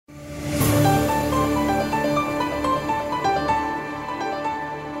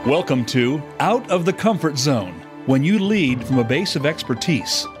Welcome to Out of the Comfort Zone. When you lead from a base of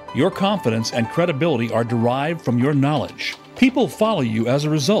expertise, your confidence and credibility are derived from your knowledge. People follow you as a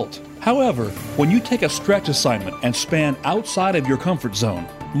result. However, when you take a stretch assignment and span outside of your comfort zone,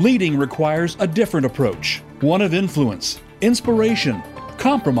 leading requires a different approach, one of influence, inspiration,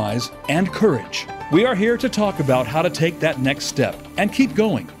 compromise, and courage. We are here to talk about how to take that next step and keep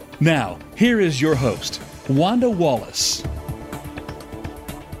going. Now, here is your host, Wanda Wallace.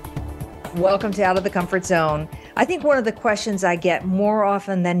 Welcome to Out of the Comfort Zone. I think one of the questions I get more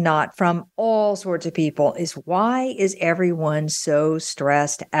often than not from all sorts of people is, why is everyone so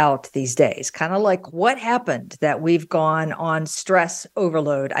stressed out these days? Kind of like, what happened that we've gone on stress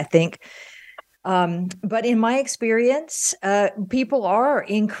overload, I think. But in my experience, people are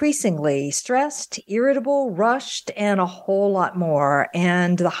increasingly stressed, irritable, rushed, and a whole lot more.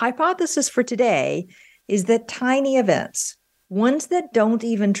 And the hypothesis for today is that tiny events, ones that don't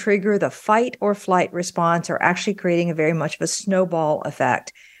even trigger the fight or flight response, are actually creating a very much of a snowball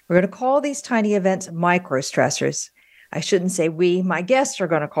effect. We're going to call these tiny events microstressors. I shouldn't say we, my guests are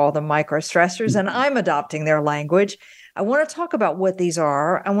going to call them microstressors, and I'm adopting their language. I want to talk about what these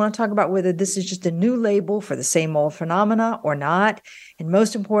are. I want to talk about whether this is just a new label for the same old phenomena or not. And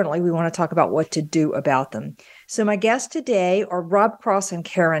most importantly, we want to talk about what to do about them. So my guests today are Rob Cross and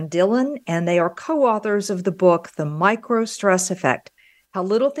Karen Dillon, and they are co-authors of the book, The Microstress Effect: How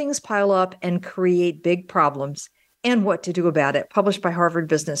Little Things Pile Up and Create Big Problems and What to Do About It, published by Harvard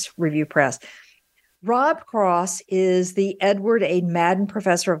Business Review Press. Rob Cross is the Edward A. Madden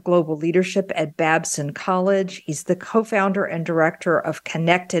Professor of Global Leadership at Babson College. He's the co-founder and director of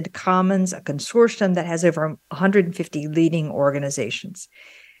Connected Commons, a consortium that has over 150 leading organizations.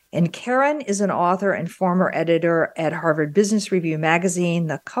 And Karen is an author and former editor at Harvard Business Review magazine,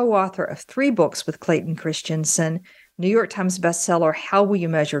 the co-author of 3 books with Clayton Christensen, New York Times bestseller, How Will You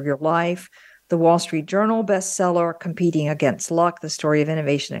Measure Your Life?, the Wall Street Journal bestseller, Competing Against Luck, the Story of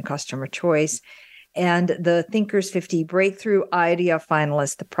Innovation and Customer Choice, and the Thinkers 50 Breakthrough Idea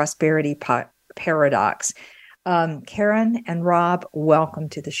finalist, The Prosperity Paradox. Karen and Rob, welcome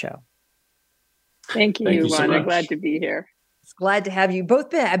to the show. Thank you, Wanda. Glad to be here. It's glad to have you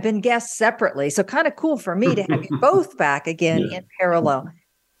both. I've been guests separately, so kind of cool for me to have you both back again in parallel.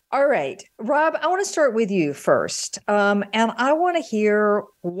 All right, Rob, I want to start with you first. And I want to hear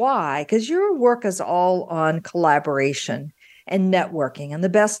why, because your work is all on collaboration and networking and the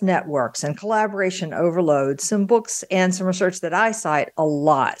best networks and collaboration overload, some books and some research that I cite a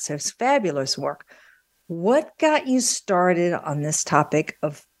lot. So it's fabulous work. What got you started on this topic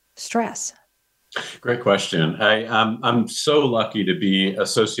of stress? Great question. I'm so lucky to be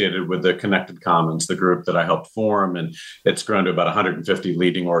associated with the Connected Commons, the group that I helped form, and it's grown to about 150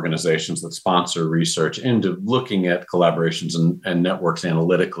 leading organizations that sponsor research into looking at collaborations and networks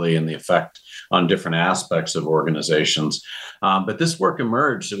analytically and the effect on different aspects of organizations. But this work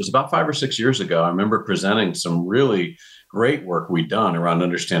emerged, it was about 5 or 6 years ago. I remember presenting some really great work we'd done around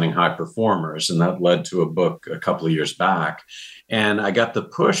understanding high performers, and that led to a book a couple of years back. And I got the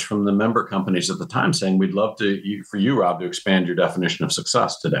push from the member companies at the time saying, we'd love for you, Rob, to expand your definition of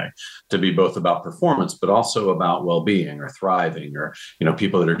success today to be both about performance, but also about well-being or thriving, or,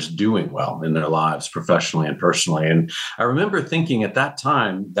 people that are just doing well in their lives professionally and personally. And I remember thinking at that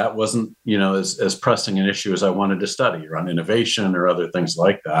time, that wasn't, as pressing an issue as I wanted to study around innovation or other things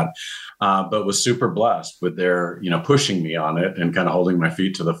like that. But was super blessed with their, pushing me on it and kind of holding my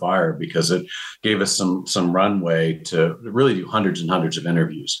feet to the fire, because it gave us some runway to really do hundreds and hundreds of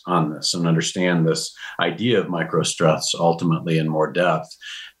interviews on this and understand this idea of microstress ultimately in more depth.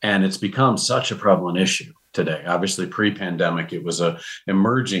 And it's become such a prevalent issue today. Obviously, pre-pandemic, it was an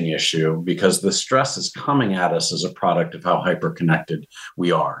emerging issue because the stress is coming at us as a product of how hyper-connected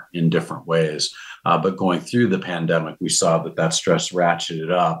we are in different ways. But going through the pandemic, we saw that stress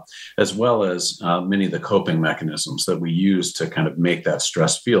ratcheted up, as well as many of the coping mechanisms that we use to kind of make that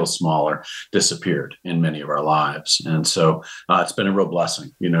stress feel smaller disappeared in many of our lives. And so it's been a real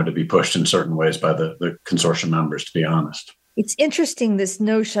blessing, to be pushed in certain ways by the consortium members, to be honest. It's interesting, this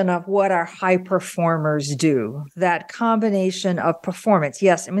notion of what our high performers do, that combination of performance.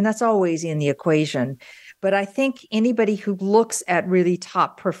 Yes, that's always in the equation. But I think anybody who looks at really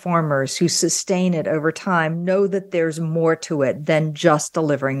top performers who sustain it over time know that there's more to it than just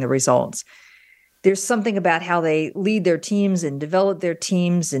delivering the results. There's something about how they lead their teams and develop their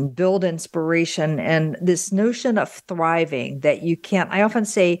teams and build inspiration, and this notion of thriving that you can't. I often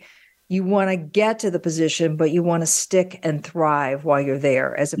say, you want to get to the position, but you want to stick and thrive while you're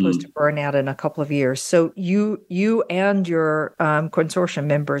there, as opposed to burn out in a couple of years. So you and your consortium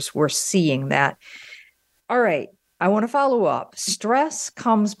members were seeing that. All right. I want to follow up. Stress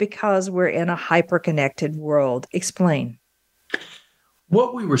comes because we're in a hyper-connected world. Explain.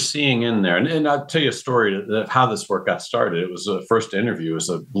 What we were seeing in there, and I'll tell you a story of how this work got started. It was a first interview. It was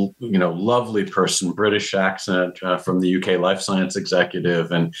a lovely person, British accent from the UK life science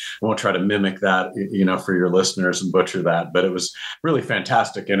executive, and I won't try to mimic that, for your listeners and butcher that, but it was really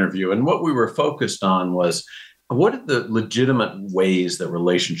fantastic interview. And what we were focused on was, what are the legitimate ways that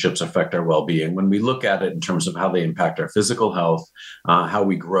relationships affect our well-being when we look at it in terms of how they impact our physical health, how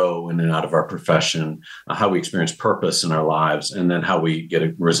we grow in and out of our profession, how we experience purpose in our lives, and then how we get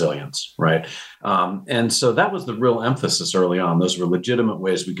a resilience, right? And so that was the real emphasis early on. Those were legitimate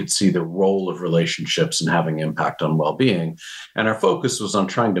ways we could see the role of relationships and having impact on well-being. And our focus was on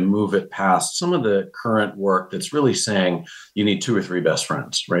trying to move it past some of the current work that's really saying you need 2 or 3 best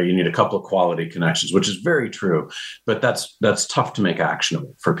friends, right? You need a couple of quality connections, which is very true. But that's tough to make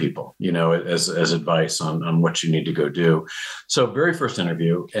actionable for people, as advice on what you need to go do. So very first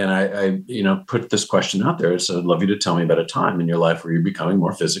interview, and I put this question out there. So I'd love you to tell me about a time in your life where you're becoming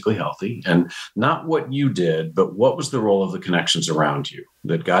more physically healthy, and not what you did, but what was the role of the connections around you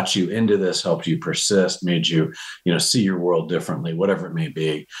that got you into this, helped you persist, made you, see your world differently, whatever it may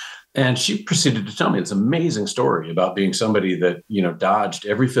be. And she proceeded to tell me this amazing story about being somebody that, dodged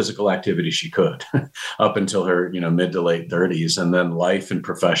every physical activity she could up until her, mid to late 30s. And then life and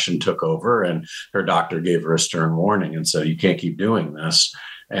profession took over, and her doctor gave her a stern warning and said, you can't keep doing this.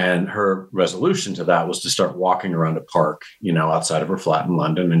 And her resolution to that was to start walking around a park, outside of her flat in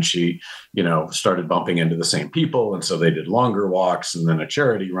London. And she, started bumping into the same people. And so they did longer walks and then a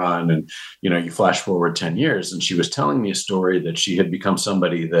charity run. And, you flash forward 10 years. And she was telling me a story that she had become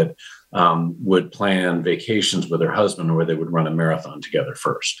somebody that would plan vacations with her husband where they would run a marathon together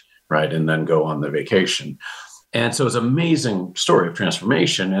first, right? And then go on the vacation. And so it was an amazing story of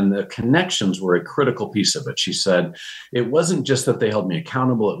transformation, and the connections were a critical piece of it. She said, it wasn't just that they held me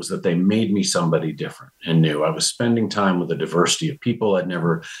accountable, it was that they made me somebody different and new. I was spending time with a diversity of people I'd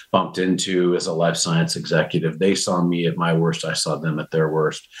never bumped into as a life science executive. They saw me at my worst, I saw them at their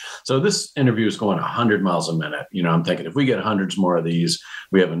worst. So this interview is going 100 miles a minute. I'm thinking if we get hundreds more of these,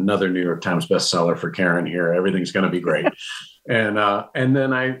 we have another New York Times bestseller for Karen here. Everything's going to be great. And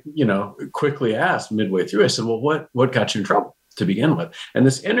then I, quickly asked midway through, I said, well, what got you in trouble to begin with? And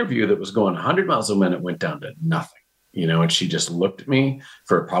this interview that was going 100 miles a minute went down to nothing, and she just looked at me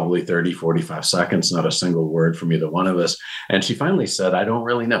for probably 30, 45 seconds, not a single word from either one of us. And she finally said, I don't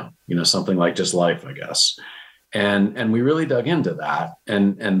really know, something like just life, I guess. And we really dug into that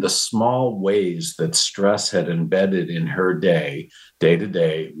and the small ways that stress had embedded in her day to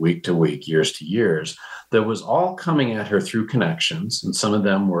day, week to week, years to years, that was all coming at her through connections. And some of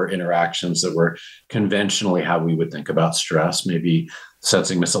them were interactions that were conventionally how we would think about stress, maybe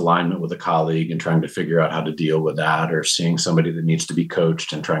sensing misalignment with a colleague and trying to figure out how to deal with that, or seeing somebody that needs to be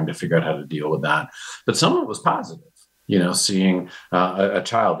coached and trying to figure out how to deal with that. But some of it was positive. Seeing a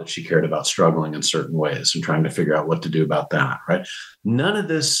child that she cared about struggling in certain ways and trying to figure out what to do about that, right? None of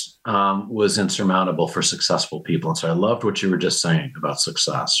this was insurmountable for successful people. And so I loved what you were just saying about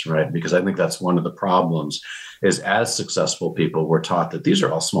success, right? Because I think that's one of the problems is as successful people, we're taught that these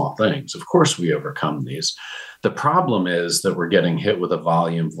are all small things. Of course, we overcome these. The problem is that we're getting hit with a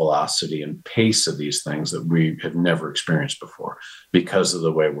volume, velocity, and pace of these things that we have never experienced before because of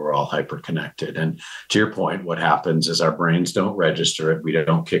the way we're all hyper-connected. And to your point, what happens is our brains don't register it. We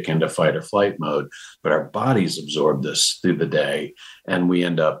don't kick into fight or flight mode, but our bodies absorb this through the day. And we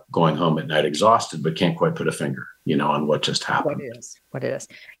end up going home at night exhausted, but can't quite put a finger, on what just happened. What it is.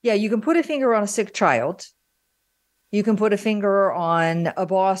 Yeah, you can put a finger on a sick child. You can put a finger on a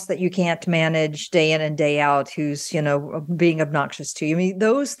boss that you can't manage day in and day out who's, being obnoxious to you. I mean,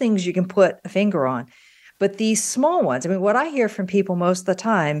 those things you can put a finger on. But these small ones, what I hear from people most of the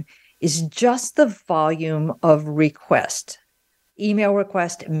time is just the volume of request, email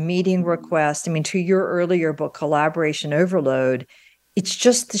request, meeting request. To your earlier book, Collaboration Overload, it's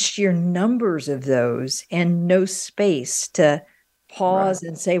just the sheer numbers of those and no space to pause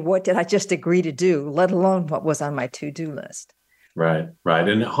and say, what did I just agree to do, let alone what was on my to-do list? Right.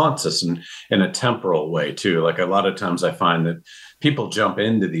 And it haunts us in a temporal way too. Like a lot of times I find that people jump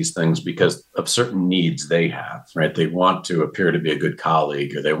into these things because of certain needs they have, right? They want to appear to be a good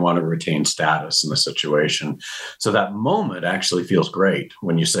colleague, or they want to retain status in the situation. So that moment actually feels great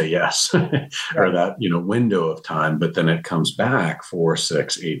when you say yes, or that, window of time, but then it comes back 4,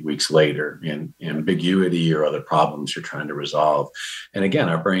 6, 8 weeks later in ambiguity or other problems you're trying to resolve. And again,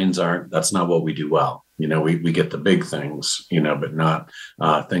 our brains that's not what we do well. We get the big things, but not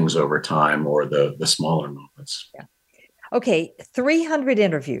things over time or the smaller moments. Yeah. Okay, 300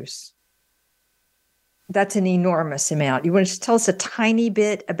 interviews. That's an enormous amount. You want to just tell us a tiny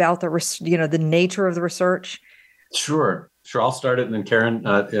bit about the nature of the research? Sure. I'll start it, and then Karen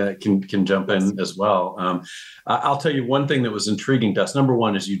can jump in as well. I'll tell you one thing that was intriguing to us. Number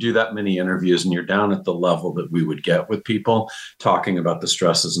one is you do that many interviews, and you're down at the level that we would get with people talking about the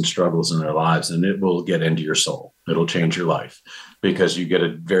stresses and struggles in their lives, and it will get into your soul. It'll change your life because you get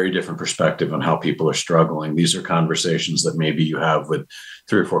a very different perspective on how people are struggling. These are conversations that maybe you have with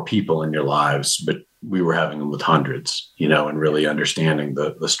 3 or 4 people in your lives, but we were having them with hundreds, and really understanding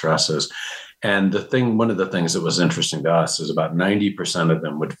the stresses. And one of the things that was interesting to us is about 90% of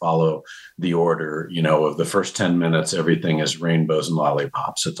them would follow the order, of the first 10 minutes, everything is rainbows and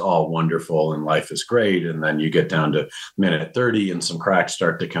lollipops. It's all wonderful and life is great. And then you get down to minute 30 and some cracks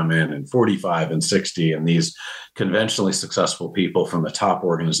start to come in, and 45 and 60. And these conventionally successful people from the top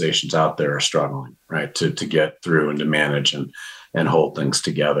organizations out there are struggling, right, to get through and to manage and hold things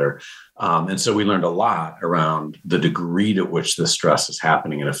together. And so we learned a lot around the degree to which this stress is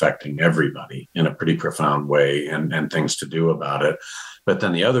happening and affecting everybody in a pretty profound way, and things to do about it. But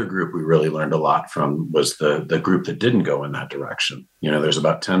then the other group we really learned a lot from was the group that didn't go in that direction. There's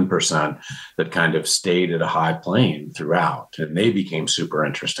about 10% that kind of stayed at a high plane throughout, and they became super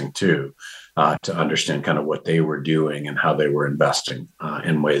interesting too, to understand kind of what they were doing and how they were investing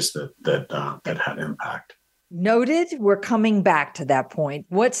in ways that had impact. Noted. We're coming back to that point.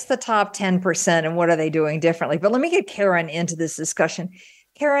 What's the top 10% and what are they doing differently? But let me get Karen into this discussion.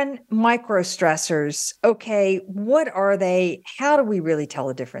 Karen, microstressors. Okay, what are they? How do we really tell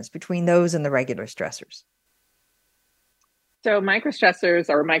the difference between those and the regular stressors? So microstressors,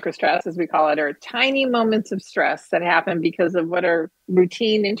 or microstress as we call it, are tiny moments of stress that happen because of what are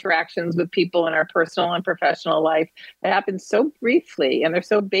routine interactions with people in our personal and professional life that happen so briefly, and they're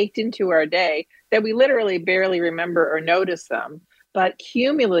so baked into our day that we literally barely remember or notice them. But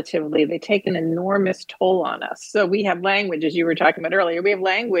cumulatively, they take an enormous toll on us. So we have language, as you were talking about earlier. We have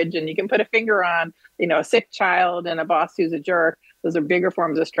language, and you can put a finger on, a sick child and a boss who's a jerk. Those are bigger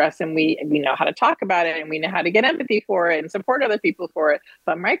forms of stress, and we know how to talk about it, and we know how to get empathy for it and support other people for it.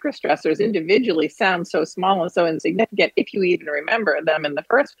 But microstressors individually sound so small and so insignificant if you even remember them in the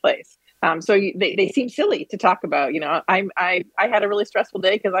first place. They seem silly to talk about. I had a really stressful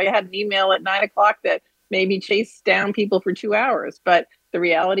day because I had an email at 9:00 that maybe chase down people for 2 hours. But the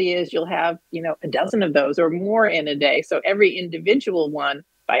reality is you'll have, a dozen of those or more in a day. So every individual one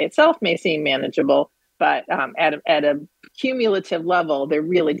by itself may seem manageable, but at a cumulative level, they're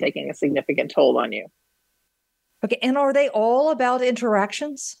really taking a significant toll on you. Okay. And are they all about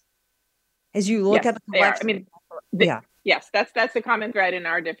interactions? As you look at the collection? Yes, that's the common thread in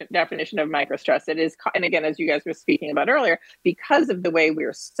our definition of microstress. It is, and again, as you guys were speaking about earlier, because of the way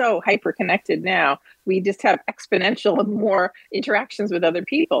we're so hyper-connected now, we just have exponential more interactions with other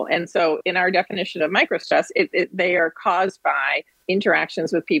people. And so in our definition of microstress, they are caused by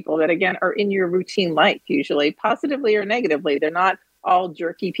interactions with people that, again, are in your routine life, usually positively or negatively. They're not all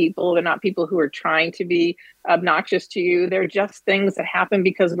jerky people. They're not people who are trying to be obnoxious to you. They're just things that happen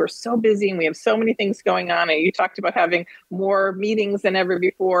because we're so busy and we have so many things going on. And you talked about having more meetings than ever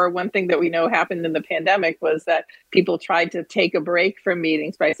before. One thing that we know happened in the pandemic was that people tried to take a break from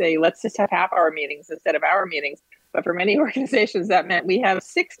meetings by saying, let's just have half-hour meetings instead of hour meetings. But for many organizations, that meant we have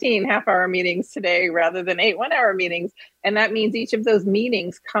 16 half-hour meetings today rather than 8 one-hour meetings. And that means each of those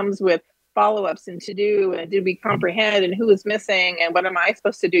meetings comes with follow-ups and to do, and did we comprehend, and who is missing, and what am I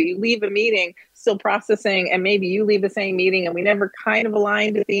supposed to do? You leave a meeting still processing, and maybe you leave the same meeting, and we never kind of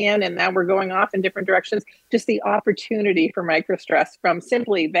aligned at the end, and now we're going off in different directions. Just the opportunity for microstress from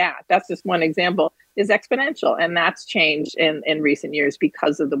simply that's just one example, is exponential, and that's changed in recent years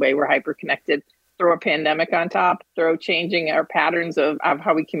because of the way we're hyper-connected. Throw a pandemic on top, throw changing our patterns of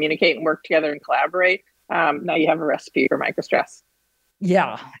how we communicate and work together and collaborate. Now you have a recipe for microstress.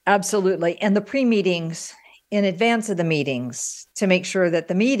 Yeah, absolutely. And the pre-meetings in advance of the meetings to make sure that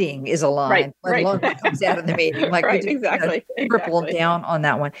the meeting is aligned, let alone what comes out of the meeting. Like right, we just, exactly. Triple down on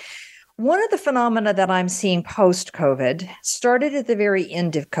that one. One of the phenomena that I'm seeing post-COVID started at the very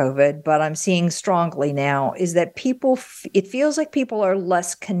end of COVID, but I'm seeing strongly now is that it feels like people are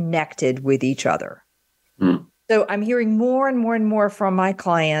less connected with each other. So I'm hearing more and more and more from my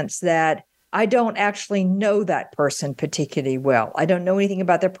clients that I don't actually know that person particularly well. I don't know anything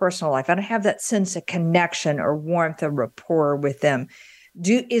about their personal life. I don't have that sense of connection or warmth or rapport with them.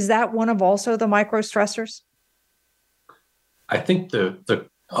 Is that one of also the microstressors? I think the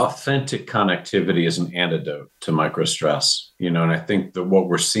authentic connectivity is an antidote to microstress, and I think that what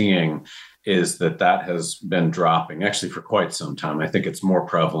we're seeing is that has been dropping actually for quite some time. I think it's more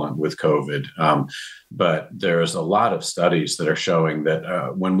prevalent with COVID. But there's a lot of studies that are showing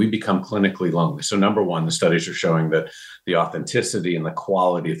that when we become clinically lonely, so number one, the studies are showing that the authenticity and the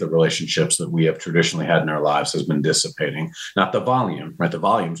quality of the relationships that we have traditionally had in our lives has been dissipating. Not the volume, right? The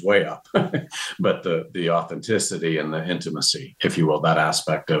volume's way up, but the authenticity and the intimacy, if you will, that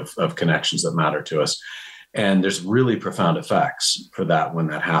aspect of connections that matter to us. And there's really profound effects for that when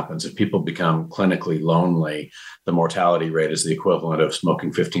that happens. If people become clinically lonely, the mortality rate is the equivalent of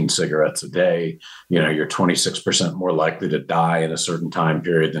smoking 15 cigarettes a day. You're 26% more likely to die in a certain time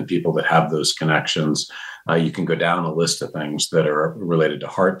period than people that have those connections. You can go down a list of things that are related to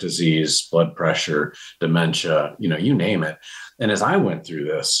heart disease, blood pressure, dementia, you name it. And as I went through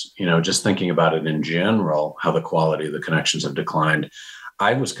this, just thinking about it in general, how the quality of the connections have declined,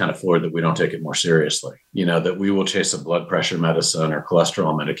 I was kind of floored that we don't take it more seriously, that we will chase a blood pressure medicine or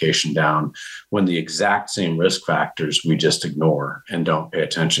cholesterol medication down when the exact same risk factors we just ignore and don't pay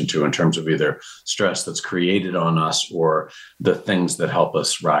attention to in terms of either stress that's created on us or the things that help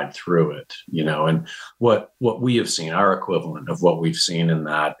us ride through it, and what we have seen, our equivalent of what we've seen in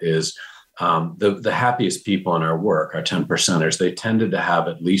that is the happiest people in our work, our 10 percenters, they tended to have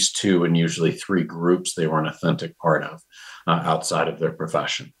at least 2 and usually 3 groups they were an authentic part of outside of their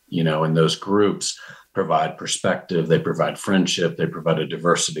profession, and those groups provide perspective, they provide friendship, they provide a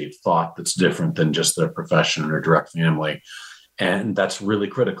diversity of thought that's different than just their profession or direct family. And that's really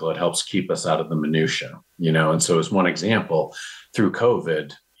critical. It helps keep us out of the minutia, and so as one example, through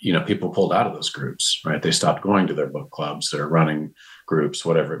COVID, people pulled out of those groups, right? They stopped going to their book clubs, their running groups,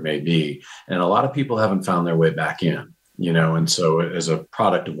 whatever it may be. And a lot of people haven't found their way back in, and so as a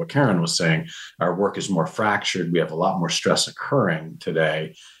product of what Karen was saying, our work is more fractured. We have a lot more stress occurring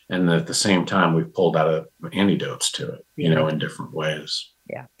today. And at the same time, we've pulled out of antidotes to it, in different ways.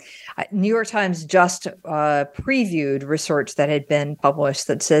 Yeah. New York Times just previewed research that had been published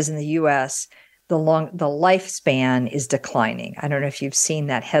that says in the U.S., the lifespan is declining. I don't know if you've seen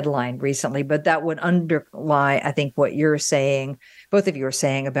that headline recently, but that would underlie, I think, what you're saying, both of you are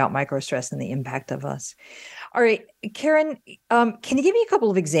saying about microstress and the impact of us. All right, Karen, can you give me a couple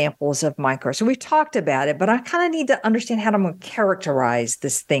of examples of micro? So we've talked about it, but I kind of need to understand how to characterize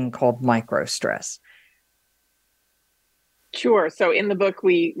this thing called microstress. Sure. So in the book,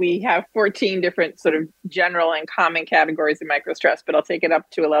 we have 14 different sort of general and common categories of microstress, but I'll take it up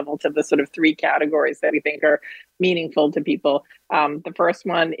to a level to the sort of 3 categories that we think are meaningful to people. The first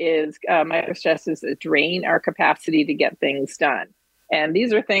one is microstress is drain our capacity to get things done. And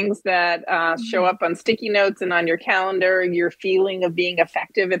these are things that show up on sticky notes and on your calendar, your feeling of being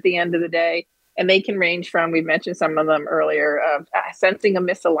effective at the end of the day. And they can range from, we've mentioned some of them earlier, of sensing a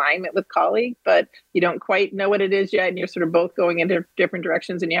misalignment with colleagues, but you don't quite know what it is yet. And you're sort of both going in different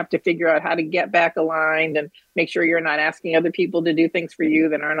directions and you have to figure out how to get back aligned and make sure you're not asking other people to do things for you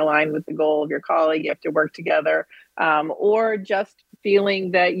that aren't aligned with the goal of your colleague. You have to work together. Or just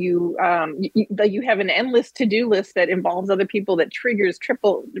feeling that you have an endless to-do list that involves other people that triggers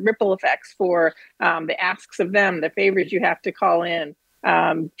ripple effects for the asks of them, the favors you have to call in.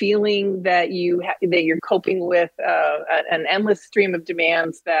 Feeling that you're coping with an endless stream of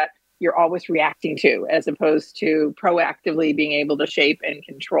demands that you're always reacting to, as opposed to proactively being able to shape and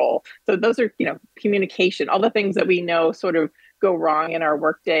control. So those are, communication, all the things that we know sort of go wrong in our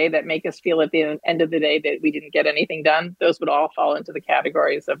workday that make us feel at the end of the day that we didn't get anything done. Those would all fall into the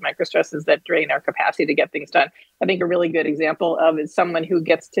categories of microstresses that drain our capacity to get things done. I think a really good example of is someone who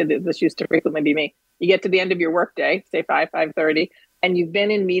gets to this used to frequently be me. You get to the end of your workday, say 5:30, and you've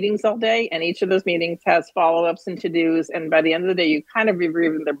been in meetings all day, and each of those meetings has follow-ups and to-dos. And by the end of the day, you kind of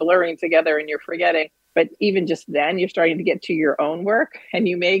they're blurring together and you're forgetting. But even just then, you're starting to get to your own work, and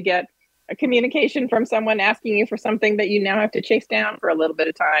you may get a communication from someone asking you for something that you now have to chase down for a little bit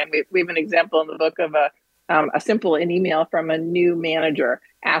of time. We have an example in the book of an email from a new manager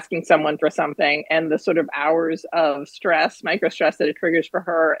asking someone for something, and the sort of hours of stress, microstress that it triggers for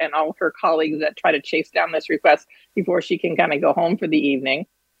her and all of her colleagues that try to chase down this request before she can kind of go home for the evening.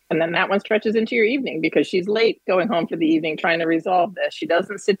 And then that one stretches into your evening because she's late going home for the evening trying to resolve this. She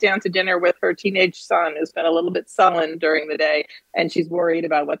doesn't sit down to dinner with her teenage son who's been a little bit sullen during the day, and she's worried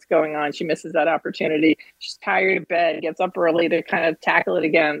about what's going on. She misses that opportunity. She's tired of bed, gets up early to kind of tackle it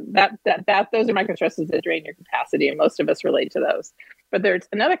again. Those are microstresses that drain your capacity, and most of us relate to those. But there's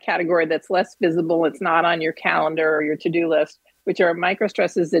another category that's less visible. It's not on your calendar or your to-do list, which are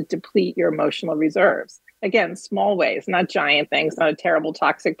microstresses that deplete your emotional reserves. Again, small ways, not giant things, not a terrible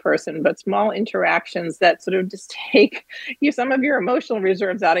toxic person, but small interactions that sort of just take some of your emotional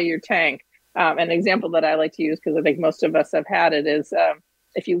reserves out of your tank. An example that I like to use, because I think most of us have had it, is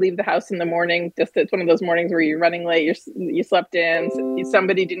If you leave the house in the morning, just it's one of those mornings where you're running late, you slept in,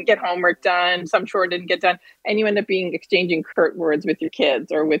 somebody didn't get homework done, some chore didn't get done, and you end up exchanging curt words with your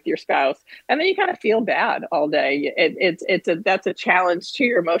kids or with your spouse, and then you kind of feel bad all day. That's a challenge to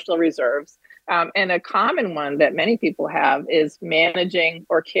your emotional reserves. And a common one that many people have is managing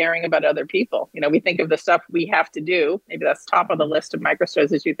or caring about other people. We think of the stuff we have to do. Maybe that's top of the list of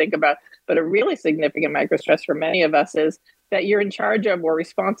microstresses you think about. But a really significant microstress for many of us is that you're in charge of or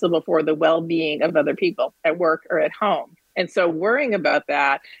responsible for the well-being of other people at work or at home. And so worrying about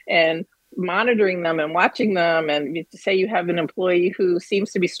that and monitoring them and watching them, and say you have an employee who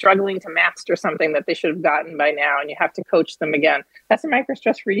seems to be struggling to master something that they should have gotten by now, and you have to coach them again. That's a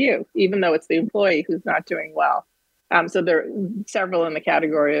microstress for you, even though it's the employee who's not doing well. So there are several in the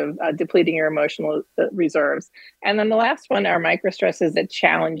category of depleting your emotional reserves. And then the last one are microstresses that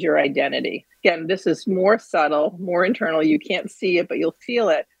challenge your identity. Again, this is more subtle, more internal. You can't see it, but you'll feel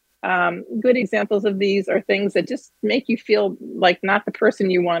it. Good examples of these are things that just make you feel like not the person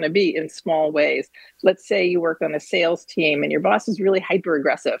you want to be in small ways. Let's say you work on a sales team and your boss is really hyper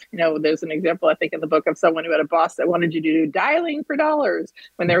aggressive. There's an example, I think, in the book of someone who had a boss that wanted you to do dialing for dollars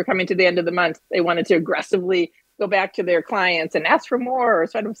when they were coming to the end of the month. They wanted to aggressively go back to their clients and ask for more, or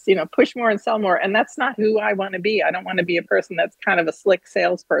sort of, push more and sell more. And that's not who I want to be. I don't want to be a person that's kind of a slick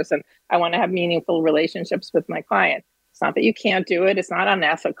salesperson. I want to have meaningful relationships with my client. It's not that you can't do it. It's not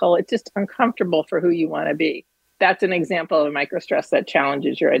unethical. It's just uncomfortable for who you want to be. That's an example of a microstress that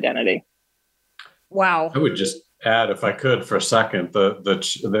challenges your identity. Wow. I would just add, if I could, for a second,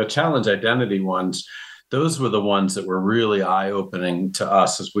 the challenge identity ones. Those were the ones that were really eye-opening to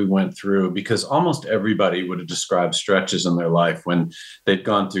us as we went through, because almost everybody would have described stretches in their life when they'd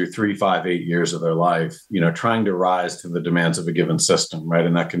gone through 3, 5, 8 years of their life, trying to rise to the demands of a given system, right?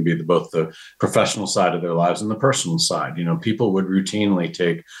 And that can be both the professional side of their lives and the personal side. People would routinely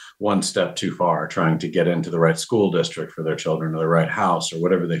take one step too far, trying to get into the right school district for their children or the right house or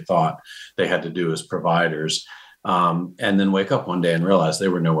whatever they thought they had to do as providers, and then wake up one day and realize they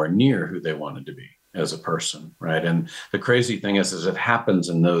were nowhere near who they wanted to be as a person, right? And the crazy thing is it happens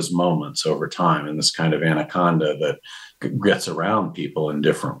in those moments over time, in this kind of anaconda that gets around people in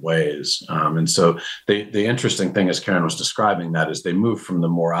different ways. And so the interesting thing, as Karen was describing, that is they move from the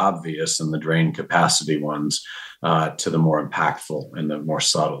more obvious and the drain capacity ones to the more impactful and the more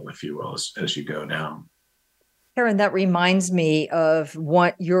subtle, if you will, as you go down. Karen, that reminds me of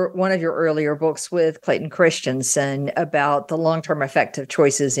one of your earlier books with Clayton Christensen about the long-term effect of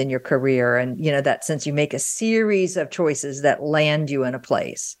choices in your career. And, that since you make a series of choices that land you in a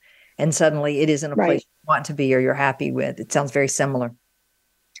place, and suddenly it isn't a place you want to be or you're happy with. It sounds very similar.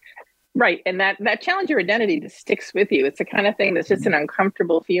 Right. And that challenge your identity just sticks with you. It's the kind of thing that's just an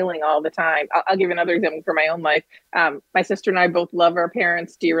uncomfortable feeling all the time. I'll give another example for my own life. My sister and I both love our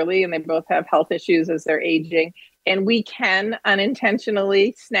parents dearly, and they both have health issues as they're aging. And we can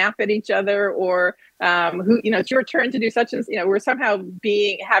unintentionally snap at each other, or it's your turn to do such as, we're somehow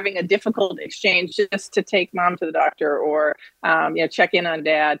having a difficult exchange just to take mom to the doctor, or check in on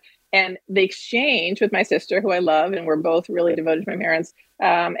dad. And the exchange with my sister, who I love, and we're both really devoted to my parents,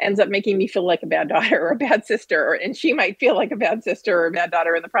 ends up making me feel like a bad daughter or a bad sister, and she might feel like a bad sister or a bad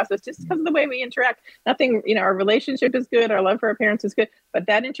daughter in the process, just because of the way we interact. Nothing, our relationship is good, our love for our parents is good, but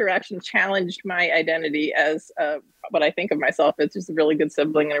that interaction challenged my identity as what I think of myself as just a really good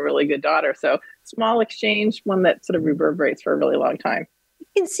sibling and a really good daughter. So small exchange, one that sort of reverberates for a really long time.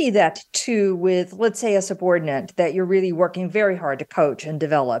 You can see that too with, let's say, a subordinate that you're really working very hard to coach and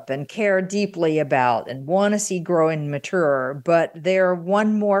develop and care deeply about and want to see grow and mature, but they're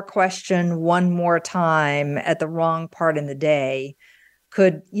one more question, one more time at the wrong part in the day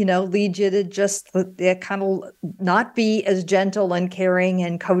could, lead you to just kind of not be as gentle and caring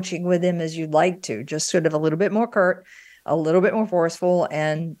and coaching with him as you'd like to, just sort of a little bit more curt, a little bit more forceful,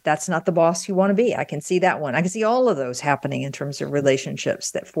 and that's not the boss you want to be. I can see that one. I can see all of those happening in terms of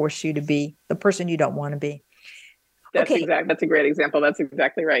relationships that force you to be the person you don't want to be. That's a great example. That's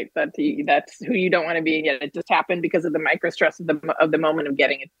exactly right. That's who you don't want to be. And yet it just happened because of the microstress of the moment of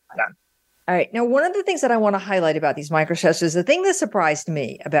getting it done. All right. Now, one of the things that I want to highlight about these microstresses, the thing that surprised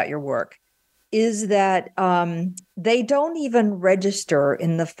me about your work is that they don't even register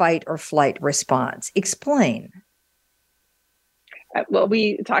in the fight or flight response. Explain. Well,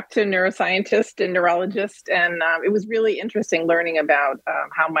 we talked to neuroscientists and neurologists, and it was really interesting learning about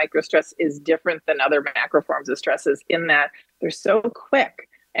how microstress is different than other macro forms of stresses, in that they're so quick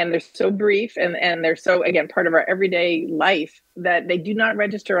and they're so brief, and they're so, again, part of our everyday life, that they do not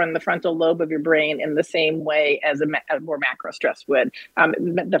register on the frontal lobe of your brain in the same way as a more macro stress would.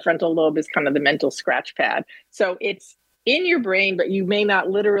 The frontal lobe is kind of the mental scratch pad. So it's in your brain, but you may not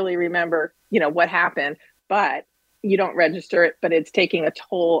literally remember, what happened, but you don't register it, but it's taking a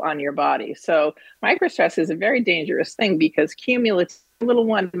toll on your body. So microstress is a very dangerous thing because cumulative little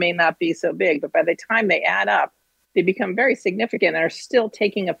one may not be so big, but by the time they add up, they become very significant and are still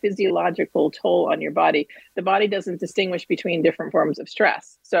taking a physiological toll on your body. The body doesn't distinguish between different forms of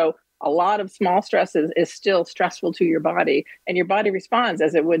stress. So a lot of small stresses is still stressful to your body, and your body responds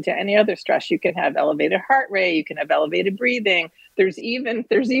as it would to any other stress. You can have elevated heart rate, you can have elevated breathing. There's even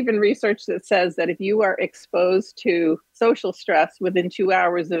research that says that if you are exposed to social stress within 2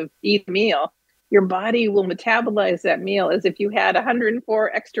 hours of eating a meal, your body will metabolize that meal as if you had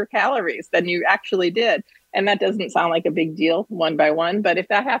 104 extra calories than you actually did. And that doesn't sound like a big deal one by one. But if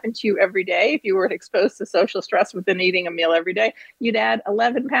that happened to you every day, if you were exposed to social stress within eating a meal every day, you'd add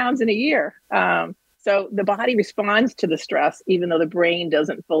 11 pounds in a year. So the body responds to the stress, even though the brain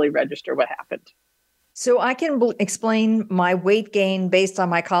doesn't fully register what happened. So I can explain my weight gain based on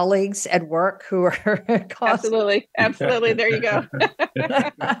my colleagues at work who are Absolutely. There you go.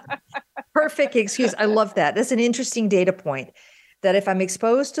 Perfect excuse. I love that. That's an interesting data point, that if I'm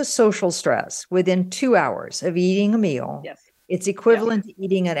exposed to social stress within 2 hours of eating a meal, yes, it's equivalent to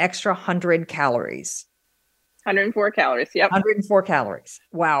eating an extra 100 calories. 104 calories. Yep. 104 calories.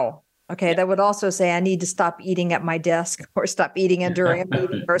 Wow. Okay. Yep. That would also say I need to stop eating at my desk or stop eating during a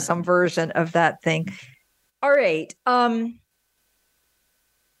meeting or some version of that thing. All right.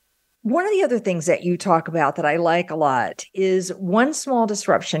 One of the other things that you talk about that I like a lot is one small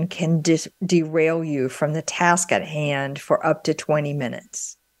disruption can derail you from the task at hand for up to 20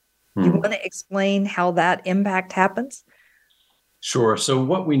 minutes. You want to explain how that impact happens? Sure. So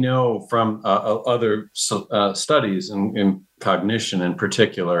what we know from other studies in cognition in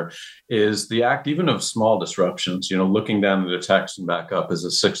particular is the act even of small disruptions, looking down at a text and back up is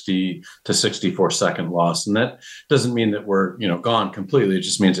a 60 to 64 second loss. And that doesn't mean that we're, gone completely. It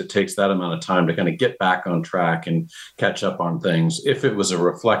just means it takes that amount of time to kind of get back on track and catch up on things if it was a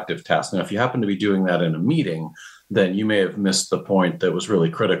reflective task. Now, if you happen to be doing that in a meeting, then you may have missed the point that was really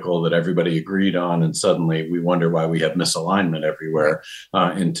critical that everybody agreed on. And suddenly we wonder why we have misalignment everywhere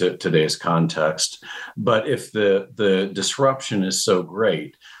in today's context. But if the disruption is so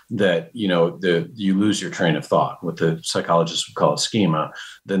great that, you lose your train of thought, what the psychologists would call a schema,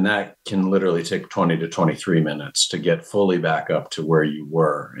 then that can literally take 20 to 23 minutes to get fully back up to where you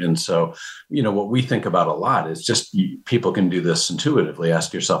were. And so, what we think about a lot is just people can do this intuitively.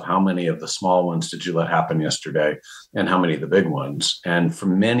 Ask yourself, how many of the small ones did you let happen yesterday and how many of the big ones? And for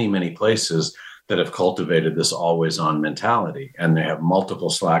many, many places that have cultivated this always on mentality, and they have multiple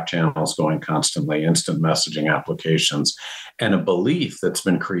Slack channels going constantly, instant messaging applications, and a belief that's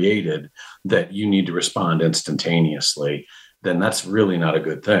been created that you need to respond instantaneously, then that's really not a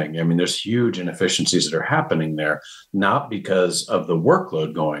good thing. I mean, there's huge inefficiencies that are happening there, not because of the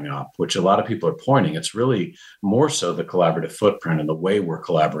workload going up, which a lot of people are pointing. It's really more so the collaborative footprint and the way we're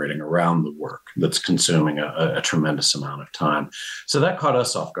collaborating around the work that's consuming a tremendous amount of time. So that caught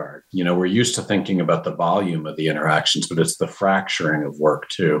us off guard. We're used to thinking about the volume of the interactions, but it's the fracturing of work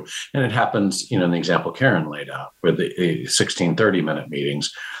too. And it happens, in the example Karen laid out with the 16, 30-minute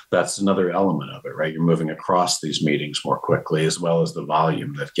meetings. That's another element of it, right? You're moving across these meetings more quickly, as well as the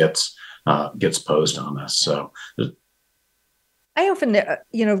volume that gets posed on us. So I often,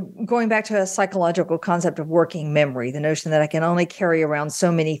 going back to a psychological concept of working memory, the notion that I can only carry around so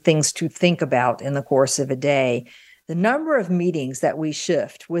many things to think about in the course of a day, the number of meetings that we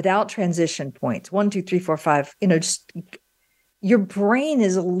shift without transition points, 1, 2, 3, 4, 5, just your brain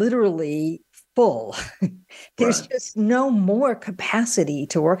is literally full. There's just no more capacity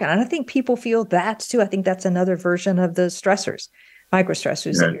to work on. And I think people feel that too. I think that's another version of the stressors,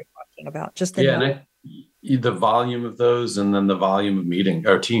 microstressors that you're talking about. Just the volume of those, and then the volume of meeting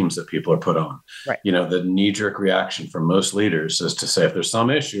or teams that people are put on. Right. The knee-jerk reaction from most leaders is to say, if there's some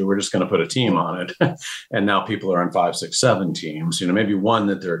issue, we're just going to put a team on it. And now people are on 5, 6, 7 teams, maybe one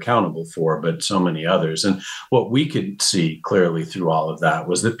that they're accountable for, but so many others. And what we could see clearly through all of that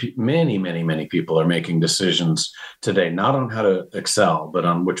was that many, many, many people are making decisions today, not on how to excel, but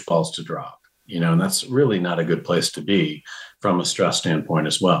on which balls to drop. And that's really not a good place to be from a stress standpoint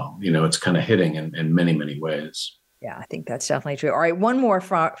as well. It's kind of hitting in many, many ways. Yeah, I think that's definitely true. All right, one more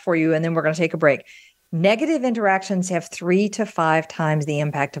for you, and then we're going to take a break. Negative interactions have 3 to 5 times the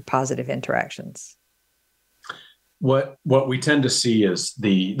impact of positive interactions. What we tend to see is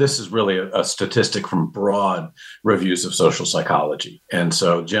this is really a statistic from broad reviews of social psychology. And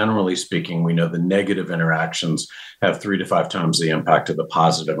so generally speaking, we know the negative interactions have 3 to 5 times the impact of the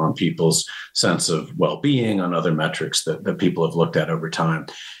positive on people's sense of well-being, on other metrics that people have looked at over time.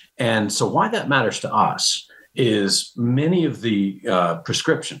 And so why that matters to us is many of the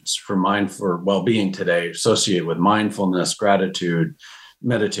prescriptions for well-being today associated with mindfulness, gratitude,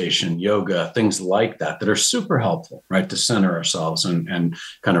 meditation, yoga, things like that are super helpful, right, to center ourselves and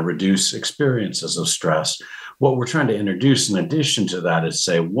kind of reduce experiences of stress. What we're trying to introduce in addition to that is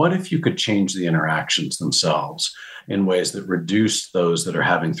say, what if you could change the interactions themselves in ways that reduce those that are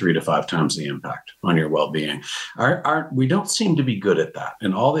having 3 to 5 times the impact on your well-being? We don't seem to be good at that.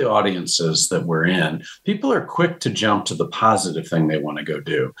 In all the audiences that we're in, people are quick to jump to the positive thing they want to go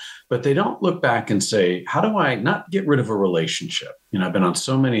do, but they don't look back and say, how do I not get rid of a relationship? I've been on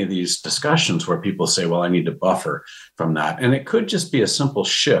so many of these discussions where people say, well, I need to buffer from that. And it could just be a simple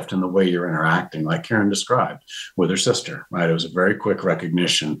shift in the way you're interacting, like Karen described with her sister, right? It was a very quick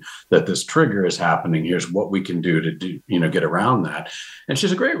recognition that this trigger is happening. Here's what we can do to get around that. And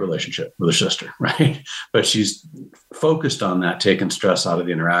she's a great relationship with her sister, right? But she's focused on that, taking stress out of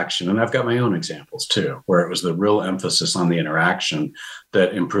the interaction. And I've got my own examples too, where it was the real emphasis on the interaction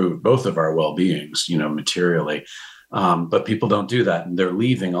that improved both of our well-beings, materially. But people don't do that. And they're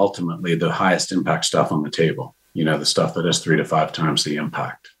leaving ultimately the highest impact stuff on the table, the stuff that is 3 to 5 times the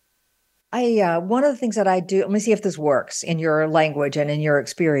impact. One of the things that I do, let me see if this works in your language and in your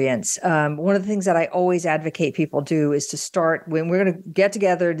experience. One of the things that I always advocate people do is to start when we're going to get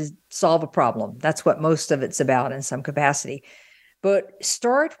together to solve a problem. That's what most of it's about in some capacity. But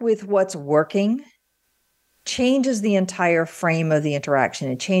start with what's working. Changes the entire frame of the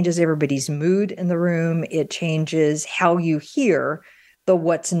interaction. It changes everybody's mood in the room. It changes how you hear the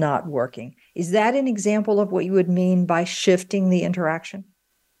what's not working. Is that an example of what you would mean by shifting the interaction?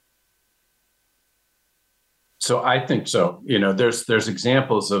 So I think so. There's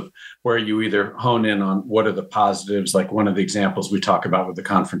examples of where you either hone in on what are the positives. Like one of the examples we talk about with the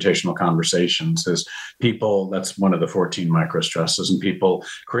confrontational conversations is people, that's one of the 14 microstresses, and people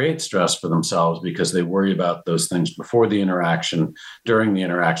create stress for themselves because they worry about those things before the interaction. During the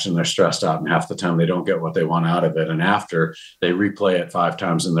interaction, they're stressed out, and half the time they don't get what they want out of it. And after, they replay it 5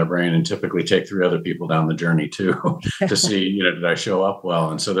 times in their brain and typically take 3 other people down the journey too to see, did I show up well?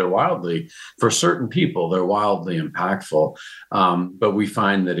 And so for certain people, they're wildly impactful. But we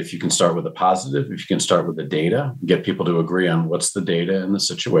find that if you can start with a positive, if you can start with the data, get people to agree on what's the data in the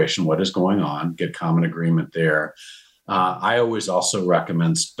situation, what is going on, get common agreement there. I always also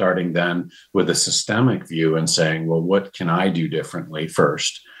recommend starting then with a systemic view and saying, well, what can I do differently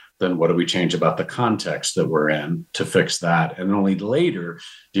first? Then what do we change about the context that we're in to fix that? And only later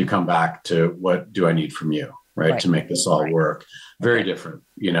do you come back to what do I need from you? Right, to make this all work. Very different,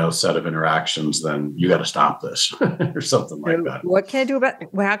 set of interactions than you got to stop this or something like that. What can I do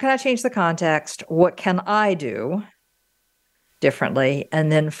how can I change the context? What can I do differently?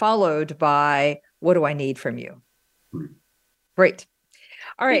 And then followed by, what do I need from you? Great.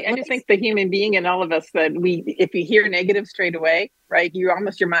 All right. I just think the human being in all of us that if you hear negative straight away, right, your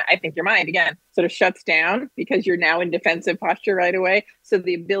mind, I think your mind again sort of shuts down because you're now in defensive posture right away. So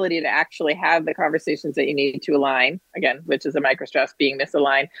the ability to actually have the conversations that you need to align, again, which is a microstress being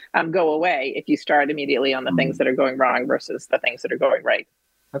misaligned, go away if you start immediately on the things that are going wrong versus the things that are going right.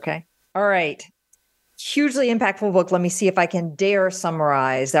 Okay. All right. Hugely impactful book. Let me see if I can dare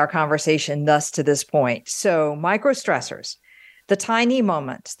summarize our conversation thus to this point. So microstressors. The tiny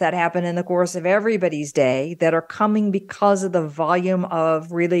moments that happen in the course of everybody's day that are coming because of the volume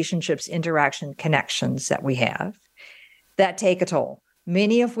of relationships, interaction, connections that we have that take a toll,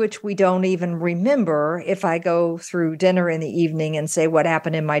 many of which we don't even remember. If I go through dinner in the evening and say, what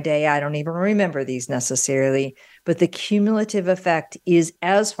happened in my day? I don't even remember these necessarily, but the cumulative effect is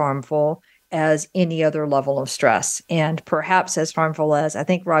as harmful as any other level of stress, and perhaps as harmful as, I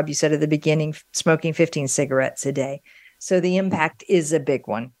think, Rob, you said at the beginning, smoking 15 cigarettes a day. So the impact is a big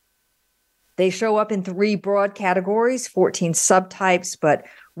one. They show up in 3 broad categories, 14 subtypes, but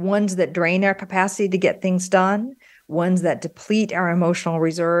ones that drain our capacity to get things done, ones that deplete our emotional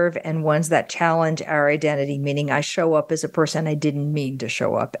reserve, and ones that challenge our identity, meaning I show up as a person I didn't mean to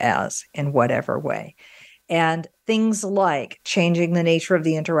show up as in whatever way. And things like changing the nature of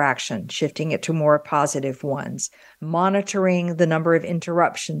the interaction, shifting it to more positive ones, monitoring the number of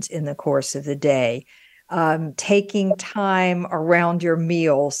interruptions in the course of the day, taking time around your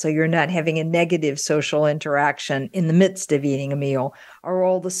meal so you're not having a negative social interaction in the midst of eating a meal, are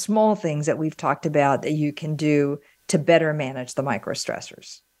all the small things that we've talked about that you can do to better manage the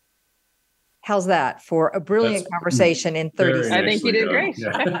microstressors. How's that for a brilliant conversation in 30 seconds? I think you did great.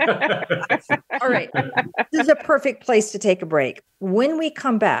 Yeah. All right. This is a perfect place to take a break. When we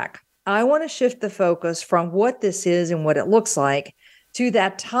come back, I want to shift the focus from what this is and what it looks like to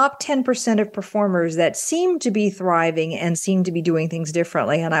that top 10% of performers that seem to be thriving and seem to be doing things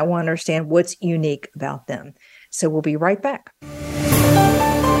differently. And I want to understand what's unique about them. So we'll be right back.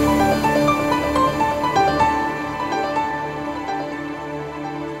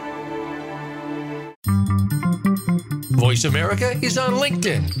 Voice America is on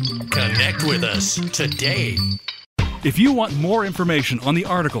LinkedIn. Connect with us today. If you want more information on the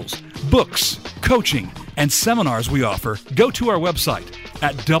articles, books, coaching, and seminars we offer, go to our website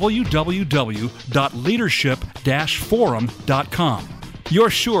at www.leadership-forum.com. You're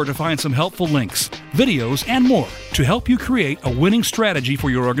sure to find some helpful links, videos, and more to help you create a winning strategy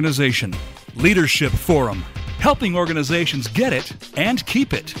for your organization. Leadership Forum, helping organizations get it and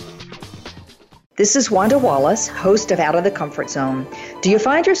keep it. This is Wanda Wallace, host of Out of the Comfort Zone. Do you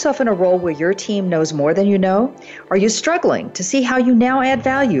find yourself in a role where your team knows more than you know? Are you struggling to see how you now add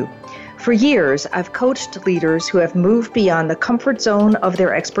value? For years, I've coached leaders who have moved beyond the comfort zone of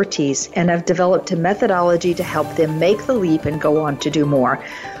their expertise and have developed a methodology to help them make the leap and go on to do more.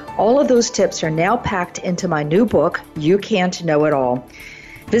 All of those tips are now packed into my new book, You Can't Know It All.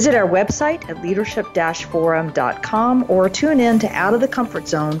 Visit our website at leadership-forum.com or tune in to Out of the Comfort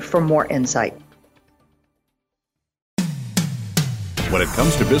Zone for more insight. When it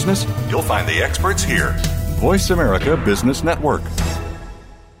comes to business, you'll find the experts here. Voice America Business Network.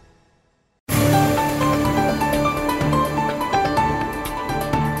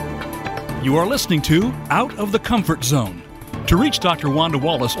 You are listening to Out of the Comfort Zone. To reach Dr. Wanda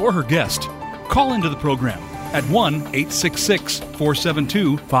Wallace or her guest, call into the program at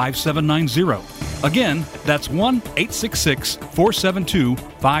 1-866-472-5790. Again, that's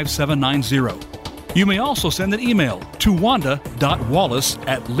 1-866-472-5790. You may also send an email to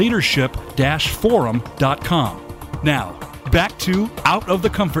wanda.wallace@leadership-forum.com. Now, back to Out of the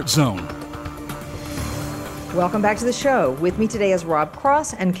Comfort Zone. Welcome back to the show. With me today is Rob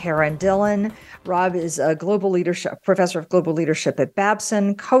Cross and Karen Dillon. Rob is a professor of global leadership at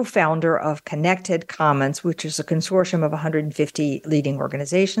Babson, co-founder of Connected Commons, which is a consortium of 150 leading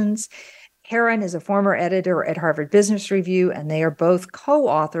organizations. Karen is a former editor at Harvard Business Review, and they are both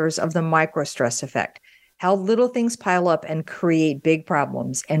co-authors of The Microstress Effect, How Little Things Pile Up and Create Big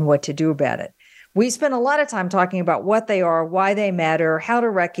Problems and What to Do About It. We spent a lot of time talking about what they are, why they matter, how to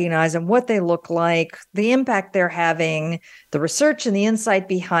recognize them, what they look like, the impact they're having, the research and the insight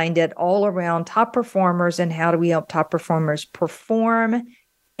behind it, all around top performers and how do we help top performers perform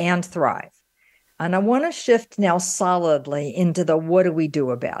and thrive. And I want to shift now solidly into the what do we do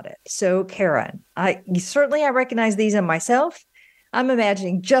about it. So, Karen, I recognize these in myself. I'm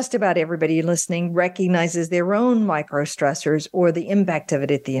imagining just about everybody listening recognizes their own microstressors or the impact of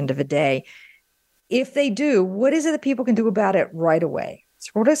it at the end of the day. If they do, what is it that people can do about it right away?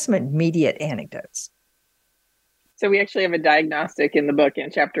 So what are some immediate anecdotes? So we actually have a diagnostic in the book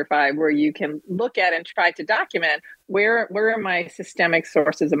in chapter 5 where you can look at and try to document where are my systemic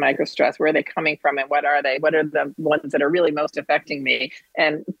sources of microstress? Where are they coming from and what are they? What are the ones that are really most affecting me?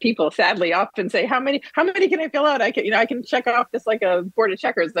 And people sadly often say, how many can I fill out? I can check off this like a board of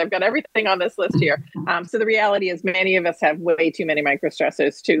checkers. I've got everything on this list here. So the reality is many of us have way too many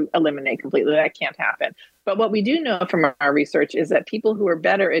microstressors to eliminate completely. That can't happen. But what we do know from our research is that people who are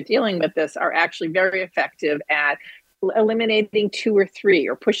better at dealing with this are actually very effective at eliminating 2 or 3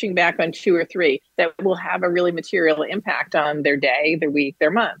 or pushing back on 2 or 3 that will have a really material impact on their day, their week,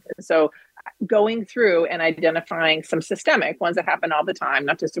 their month. And so going through and identifying some systemic ones that happen all the time,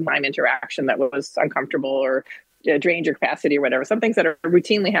 not just a time interaction that was uncomfortable or drained your capacity or whatever, some things that are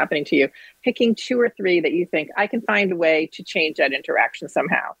routinely happening to you, picking 2 or 3 that you think I can find a way to change that interaction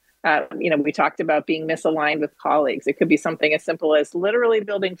somehow. We talked about being misaligned with colleagues. It could be something as simple as literally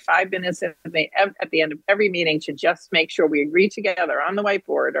building 5 minutes at the end of every meeting to just make sure we agree together on the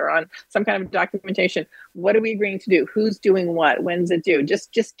whiteboard or on some kind of documentation. What are we agreeing to do? Who's doing what? When's it due?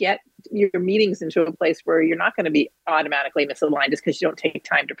 Just get your meetings into a place where you're not going to be automatically misaligned just because you don't take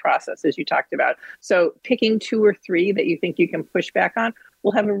time to process, as you talked about. So picking 2 or 3 that you think you can push back on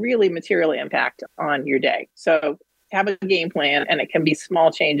will have a really material impact on your day. So have a game plan, and it can be small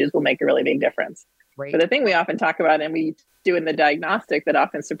changes will make a really big difference. Great. But the thing we often talk about and we do in the diagnostic that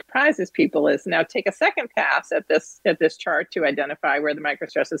often surprises people is now take a second pass at this chart to identify where the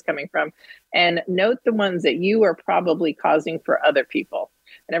microstress is coming from and note the ones that you are probably causing for other people.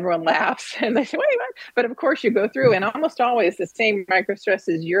 And everyone laughs and they say, wait, what? But of course you go through and almost always the same microstress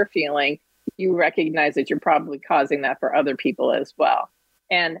as you're feeling, you recognize that you're probably causing that for other people as well.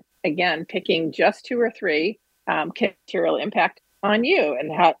 And again, picking just 2 or 3 can material impact. on you.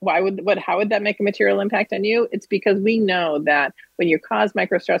 And how would that make a material impact on you? It's because we know that when you cause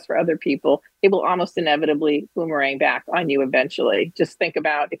microstress for other people, it will almost inevitably boomerang back on you eventually. Just think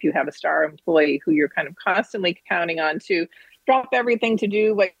about if you have a star employee who you're kind of constantly counting on to drop everything to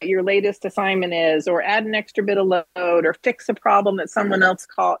do what your latest assignment is, or add an extra bit of load, or fix a problem that someone else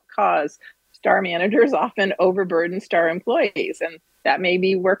caused. Star managers often overburden star employees, and that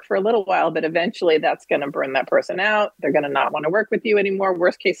may work for a little while, but eventually that's going to burn that person out. They're going to not want to work with you anymore.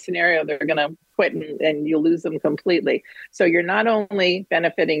 Worst case scenario, they're going to quit and you'll lose them completely. So you're not only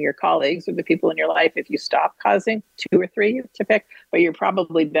benefiting your colleagues or the people in your life if you stop causing 2 or 3 to pick, but you're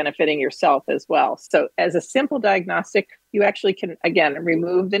probably benefiting yourself as well. So as a simple diagnostic, you actually can, again,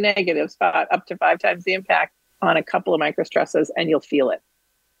 remove the negative spot up to 5 times the impact on a couple of microstresses, and you'll feel it.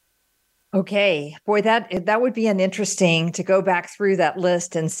 Okay. Boy, that would be an interesting to go back through that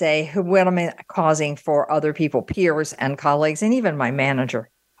list and say, what am I causing for other people, peers and colleagues, and even my manager.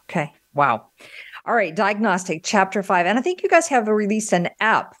 Okay. Wow. All right. Diagnostic, chapter 5. And I think you guys have released an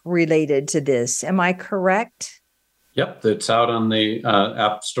app related to this. Am I correct? Yep. It's out on the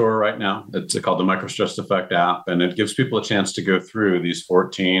App Store right now. It's called the Microstress Effect app, and it gives people a chance to go through these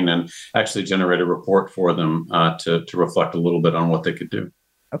 14 and actually generate a report for them to reflect a little bit on what they could do.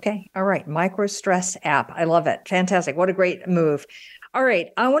 Okay. All right. Microstress app. I love it. Fantastic. What a great move. All right.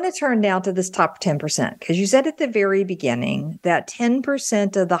 I want to turn now to this top 10%, because you said at the very beginning that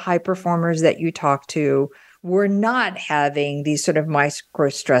 10% of the high performers that you talked to were not having these sort of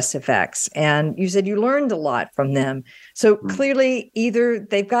microstress effects. And you said you learned a lot from them. So clearly either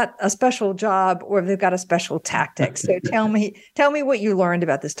they've got a special job or they've got a special tactic. So tell me what you learned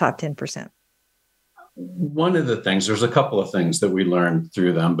about this top 10%. One of the things, there's a couple of things that we learned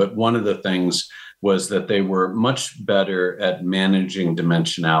through them, but one of the things was that they were much better at managing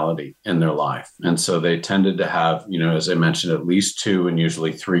dimensionality in their life. And so they tended to have, as I mentioned, at least 2 and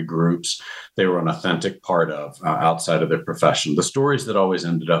usually 3 groups they were an authentic part of outside of their profession. The stories that always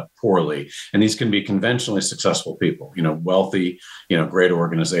ended up poorly, and these can be conventionally successful people, wealthy, great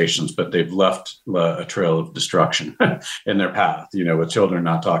organizations, but they've left a trail of destruction in their path, with children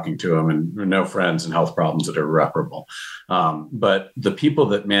not talking to them and no friends and health problems that are irreparable. But the people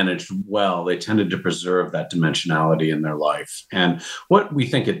that managed well, they tended to preserve that dimensionality in their life. And what we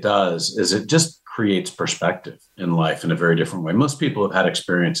think it does is it just creates perspective in life in a very different way. Most people have had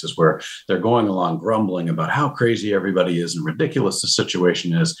experiences where they're going along grumbling about how crazy everybody is and ridiculous the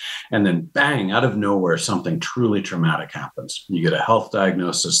situation is. And then bang, out of nowhere, something truly traumatic happens. You get a health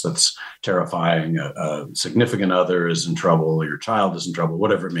diagnosis that's terrifying, a significant other is in trouble, or your child is in trouble,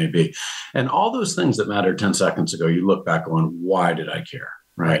 whatever it may be. And all those things that mattered 10 seconds ago, you look back on, why did I care?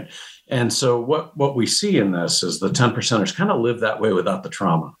 Right. And so what we see in this is the 10%ers kind of live that way without the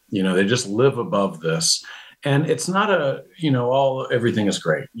trauma. They just live above this. And it's not everything is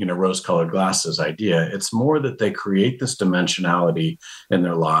great, rose-colored glasses idea. It's more that they create this dimensionality in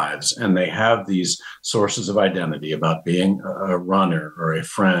their lives, and they have these sources of identity about being a runner or a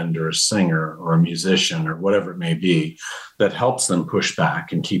friend or a singer or a musician or whatever it may be that helps them push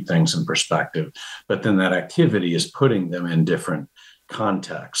back and keep things in perspective. But then that activity is putting them in different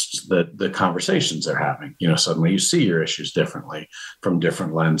contexts, that the conversations they're having, suddenly you see your issues differently from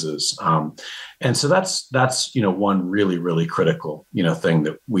different lenses. And so that's one really, really critical, thing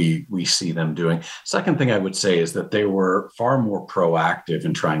that we see them doing. Second thing I would say is that they were far more proactive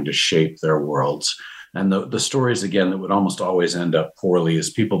in trying to shape their worlds. And the stories, again, that would almost always end up poorly is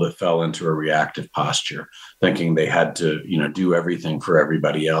people that fell into a reactive posture, thinking they had to, do everything for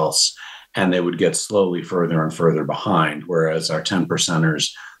everybody else. And they would get slowly further and further behind, whereas our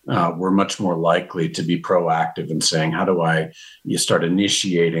 10%ers were much more likely to be proactive in saying, how do you start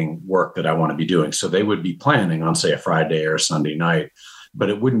initiating work that I want to be doing? So they would be planning on, say, a Friday or a Sunday night, but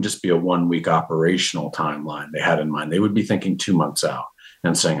it wouldn't just be a 1-week operational timeline they had in mind. They would be thinking 2 months out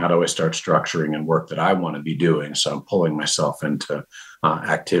and saying, how do I start structuring and work that I want to be doing? So I'm pulling myself into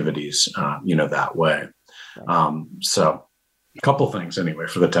activities, that way. So a couple things anyway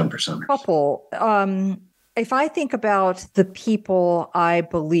for the 10%ers. Couple. If I think about the people I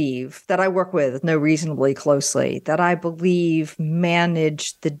believe that I work with, know reasonably closely, that I believe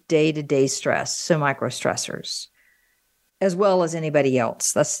manage the day-to-day stress, so microstressors, as well as anybody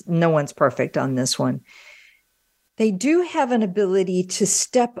else. No one's perfect on this one. They do have an ability to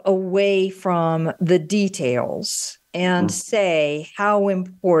step away from the details and say, how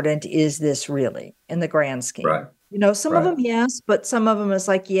important is this really in the grand scheme? Right. Some of them, yes, but some of them is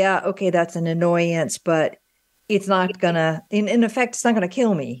like, yeah, okay, that's an annoyance, but it's not going to, in effect, it's not going to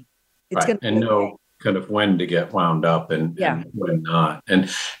kill me. It's going to know kind of when to get wound up and when not.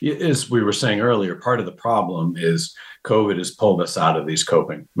 And as we were saying earlier, part of the problem is COVID has pulled us out of these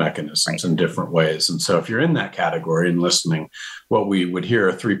coping mechanisms in different ways. And so if you're in that category and listening, what we would hear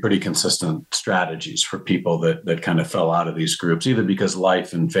are three pretty consistent strategies for people that kind of fell out of these groups, either because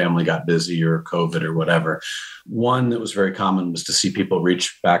life and family got busy or COVID or whatever. One that was very common was to see people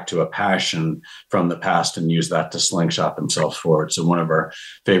reach back to a passion from the past and use that to slingshot themselves forward. So one of our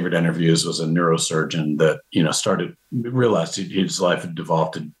favorite interviews was a neurosurgeon that, realized his life had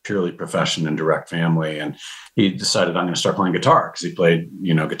devolved to purely profession and direct family. And he decided, I'm going to start playing guitar, because he played,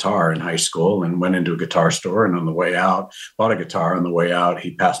 guitar in high school, and went into a guitar store. And on the way out, bought a guitar. On the way out,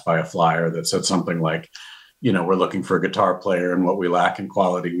 he passed by a flyer that said something like, we're looking for a guitar player, and what we lack in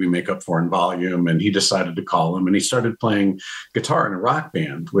quality, we make up for in volume. And he decided to call him, and he started playing guitar in a rock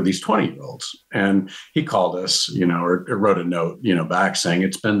band with these 20-year-olds. And he called us, or wrote a note, back saying,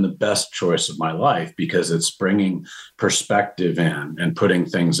 it's been the best choice of my life, because it's bringing perspective in and putting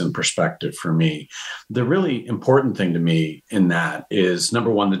things in perspective for me. The really important thing to me in that is, number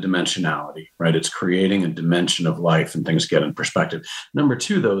one, the dimensionality, right? It's creating a dimension of life and things get in perspective. Number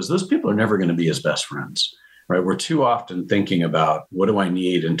two, though, is those people are never going to be his best friends. Right? We're too often thinking about, what do I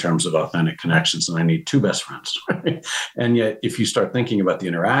need in terms of authentic connections? And I need two best friends. Right? And yet, if you start thinking about the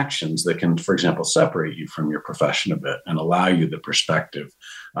interactions that can, for example, separate you from your profession a bit and allow you the perspective,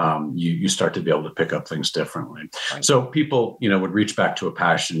 you start to be able to pick up things differently. Right. So people, would reach back to a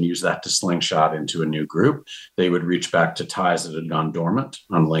passion, use that to slingshot into a new group. They would reach back to ties that had gone dormant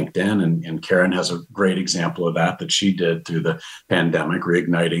on LinkedIn. And Karen has a great example of that she did through the pandemic,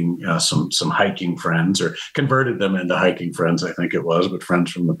 reigniting some hiking friends, or converted them into hiking friends, I think it was, but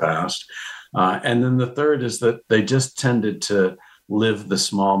friends from the past. And then the third is that they just tended to live the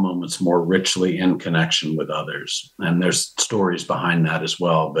small moments more richly in connection with others. And there's stories behind that as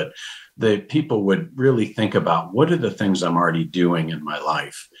well. But the people would really think about, what are the things I'm already doing in my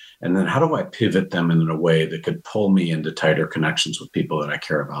life? And then how do I pivot them in a way that could pull me into tighter connections with people that I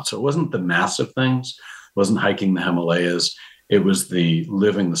care about? So it wasn't the massive things, it wasn't hiking the Himalayas. It was the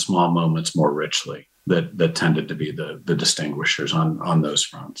living the small moments more richly that tended to be the distinguishers on those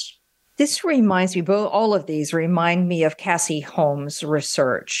fronts. This reminds me, all of these remind me of Cassie Holmes'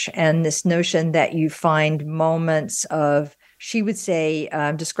 research, and this notion that you find moments of, she would say,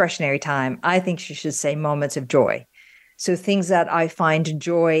 discretionary time. I think she should say moments of joy. So things that I find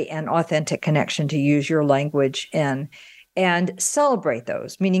joy and authentic connection, to use your language in, and celebrate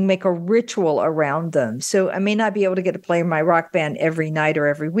those, meaning make a ritual around them. So I may not be able to get to play my rock band every night or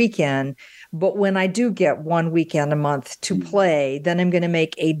every weekend, but when I do get one weekend a month to play, then I'm going to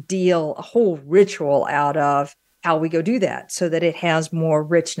make a whole ritual out of how we go do that, so that it has more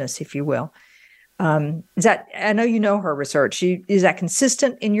richness, if you will. Is that, I know you know her research. Is that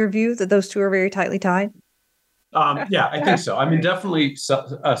consistent in your view, that those two are very tightly tied? Yeah, I think so. I mean, definitely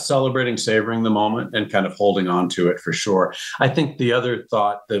celebrating, savoring the moment, and kind of holding on to it for sure. I think the other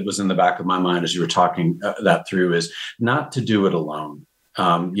thought that was in the back of my mind as you were talking that through is not to do it alone.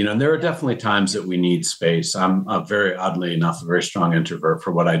 And there are definitely times that we need space. I'm oddly enough, a very strong introvert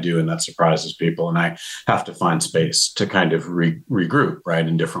for what I do, and that surprises people. And I have to find space to kind of regroup, right,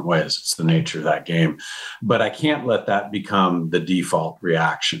 in different ways. It's the nature of that game. But I can't let that become the default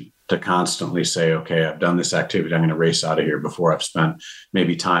reaction, to constantly say, okay, I've done this activity, I'm going to race out of here before I've spent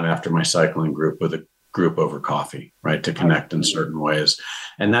maybe time after my cycling group with a group over coffee, right, to connect in certain ways.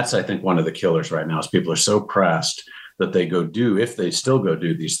 And that's, I think, one of the killers right now, is people are so pressed that they if they still go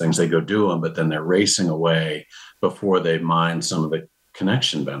do these things, they go do them, but then they're racing away before they mine some of the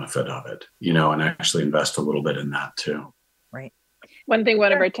connection benefit of it, and actually invest a little bit in that too. Right. One thing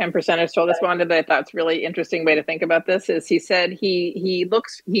one of our 10%ers told us, Wanda, that I thought was a really interesting way to think about this is, he said he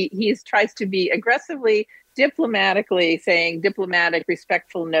tries to be aggressively, diplomatically saying diplomatic,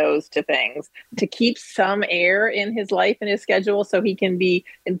 respectful no's to things, to keep some air in his life and his schedule, so he can be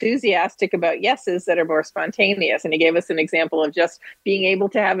enthusiastic about yeses that are more spontaneous. And he gave us an example of just being able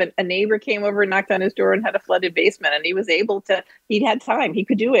to have a neighbor came over and knocked on his door and had a flooded basement, and he'd had time, he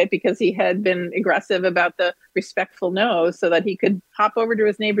could do it because he had been aggressive about the respectful no's, so that he could hop over to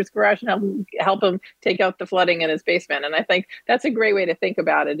his neighbor's garage and help him take out the flooding in his basement. And I think that's a great way to think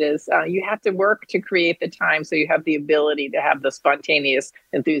about it, is you have to work to create the time so you have the ability to have the spontaneous,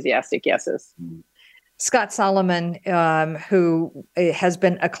 enthusiastic yeses. Scott Solomon, who has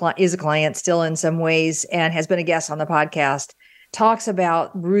been is a client still in some ways, and has been a guest on the podcast, talks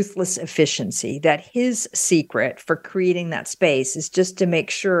about ruthless efficiency, that his secret for creating that space is just to make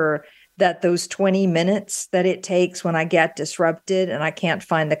sure that those 20 minutes that it takes when I get disrupted and I can't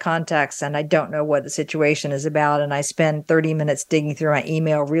find the context and I don't know what the situation is about, and I spend 30 minutes digging through my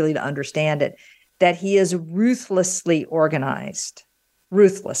email really to understand it, that he is ruthlessly organized,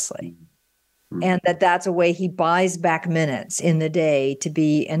 ruthlessly. And that's a way he buys back minutes in the day to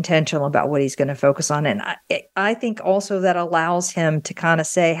be intentional about what he's going to focus on. And I think also that allows him to kind of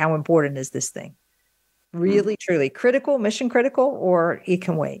say, how important is this thing? Really, truly critical, mission critical, or it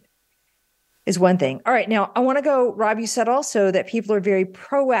can wait is one thing. All right. Now I want to go, Rob, you said also that people are very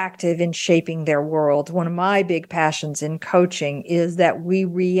proactive in shaping their world. One of my big passions in coaching is that we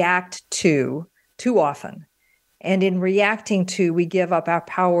react to too often. And in reacting to, we give up our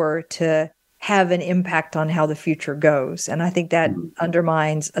power to have an impact on how the future goes. And I think that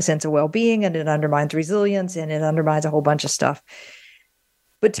undermines a sense of well-being, and it undermines resilience, and it undermines a whole bunch of stuff.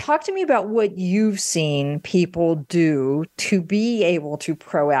 But talk to me about what you've seen people do to be able to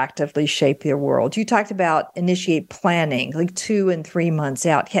proactively shape their world. You talked about initiate planning, like 2 and 3 months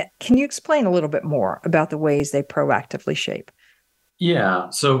out. Can you explain a little bit more about the ways they proactively shape? Yeah.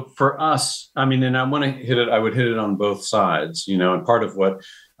 So for us, I mean, and I want to hit it, I would hit it on both sides, and part of what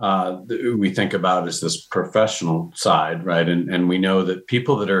we think about is this professional side, right? And we know that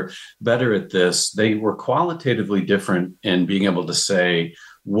people that are better at this, they were qualitatively different in being able to say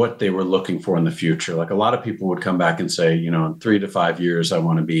what they were looking for in the future. Like a lot of people would come back and say, in 3 to 5 years, I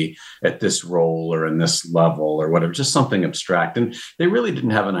want to be at this role or in this level or whatever, just something abstract. And they really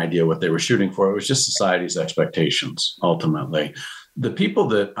didn't have an idea what they were shooting for. It was just society's expectations, ultimately. The people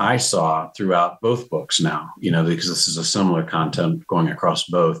that I saw throughout both books now, because this is a similar content going across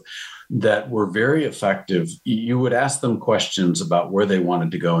both, that were very effective. You would ask them questions about where they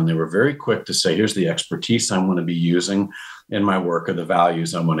wanted to go, and they were very quick to say, here's the expertise I want to be using in my work or the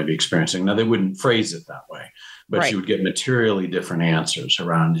values I want to be experiencing. Now, they wouldn't phrase it that way, but right. You would get materially different answers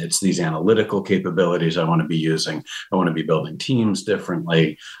around it's these analytical capabilities I want to be using. I want to be building teams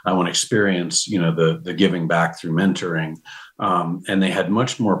differently. I want to experience, the giving back through mentoring. And they had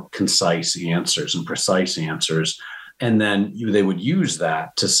much more concise answers and precise answers. And then they would use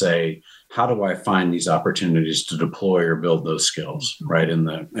that to say, how do I find these opportunities to deploy or build those skills, right, in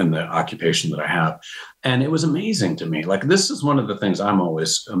the occupation that I have? And it was amazing to me. Like, this is one of the things I'm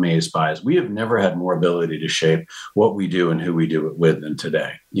always amazed by is we have never had more ability to shape what we do and who we do it with than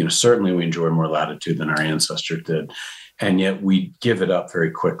today. Certainly we enjoy more latitude than our ancestors did. And yet we give it up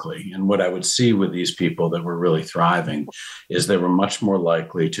very quickly. And what I would see with these people that were really thriving is they were much more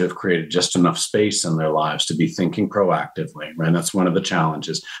likely to have created just enough space in their lives to be thinking proactively, right? And that's one of the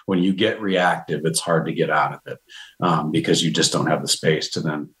challenges. When you get reactive, it's hard to get out of it because you just don't have the space to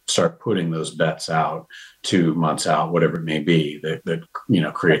then start putting those bets out 2 months out, whatever it may be,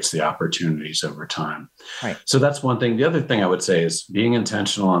 that creates the opportunities over time. Right. So that's one thing. The other thing I would say is being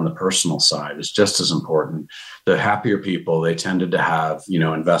intentional on the personal side is just as important. The happier people, they tended to have,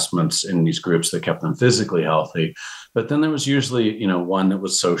 investments in these groups that kept them physically healthy. But then there was usually, one that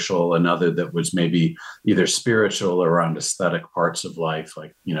was social, another that was maybe either spiritual or around aesthetic parts of life,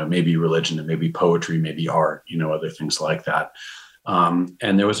 like, maybe religion and maybe poetry, maybe art, other things like that.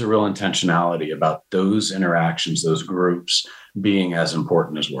 And there was a real intentionality about those interactions, those groups being as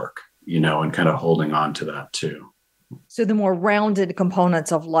important as work, and kind of holding on to that too. So the more rounded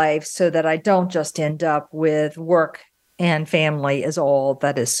components of life so that I don't just end up with work and family is all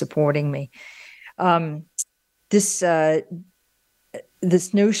that is supporting me. This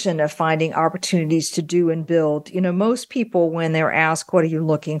notion of finding opportunities to do and build, most people, when they're asked, what are you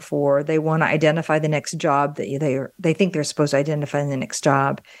looking for? They want to identify the next job that they think they're supposed to identify the next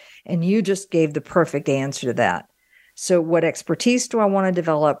job. And you just gave the perfect answer to that. So what expertise do I want to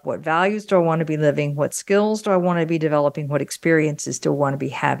develop? What values do I want to be living? What skills do I want to be developing? What experiences do I want to be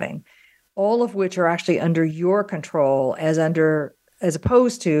having? All of which are actually under your control as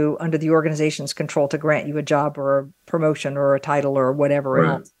opposed to under the organization's control to grant you a job or a promotion or a title or whatever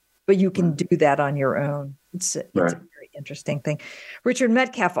else. But you can do that on your own. It's a very interesting thing. Richard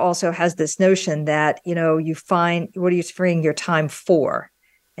Metcalf also has this notion that, you find what are you freeing your time for,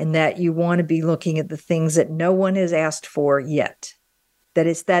 and that you want to be looking at the things that no one has asked for yet. That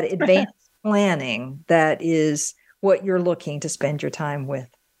it's that advanced planning that is what you're looking to spend your time with.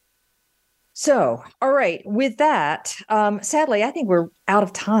 So, all right, with that, sadly, I think we're out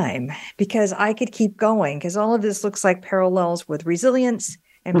of time because I could keep going because all of this looks like parallels with resilience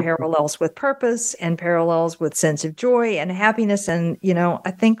and parallels with purpose and parallels with sense of joy and happiness. And,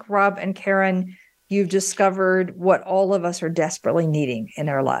 I think, Rob and Karen, you've discovered what all of us are desperately needing in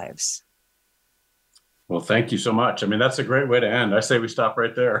our lives. Well, thank you so much. I mean, that's a great way to end. I say we stop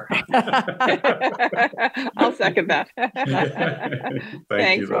right there. I'll second that.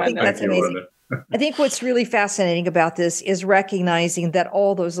 Thank you. I think that's amazing. I think what's really fascinating about this is recognizing that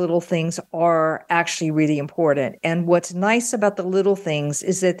all those little things are actually really important. And what's nice about the little things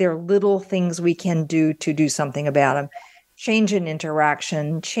is that they're little things we can do to do something about them. change in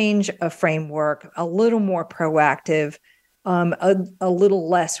interaction, change a framework, a little more proactive, a little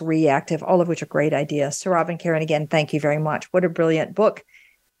less reactive, all of which are great ideas. So Rob and Karen, again, thank you very much. What a brilliant book,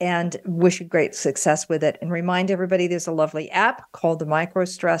 and wish you great success with it. And remind everybody there's a lovely app called the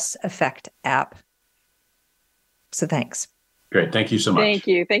Microstress Effect app. So thanks. Great. Thank you so much. Thank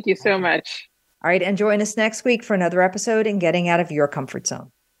you. Thank you so much. All right. And join us next week for another episode in Getting Out of Your Comfort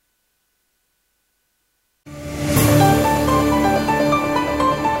Zone.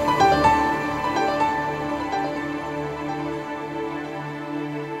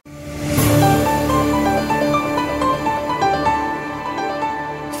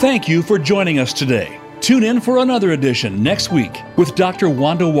 Thank you for joining us today. Tune in for another edition next week with Dr.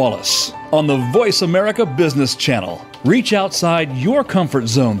 Wanda Wallace on the Voice America Business Channel. Reach outside your comfort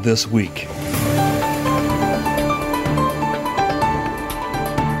zone this week.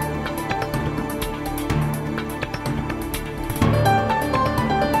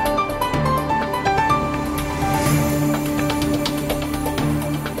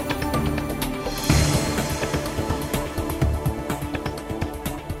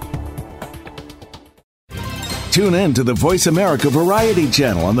 Tune in to the Voice America Variety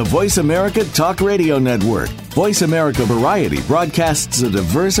channel on the Voice America Talk Radio Network. Voice America Variety broadcasts a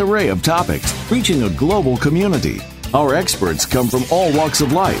diverse array of topics, reaching a global community. Our experts come from all walks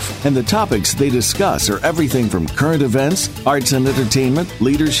of life, and the topics they discuss are everything from current events, arts and entertainment,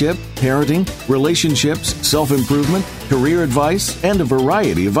 leadership, parenting, relationships, self-improvement, career advice, and a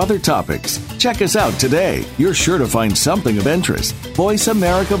variety of other topics. Check us out today. You're sure to find something of interest. Voice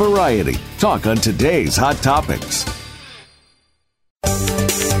America Variety. Talk on today's hot topics.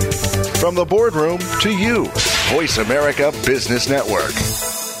 From the boardroom to you, Voice America Business Network.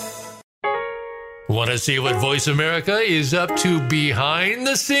 Want to see what Voice America is up to behind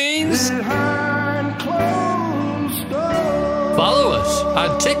the scenes? Follow us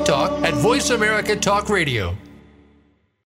on TikTok at Voice America Talk Radio.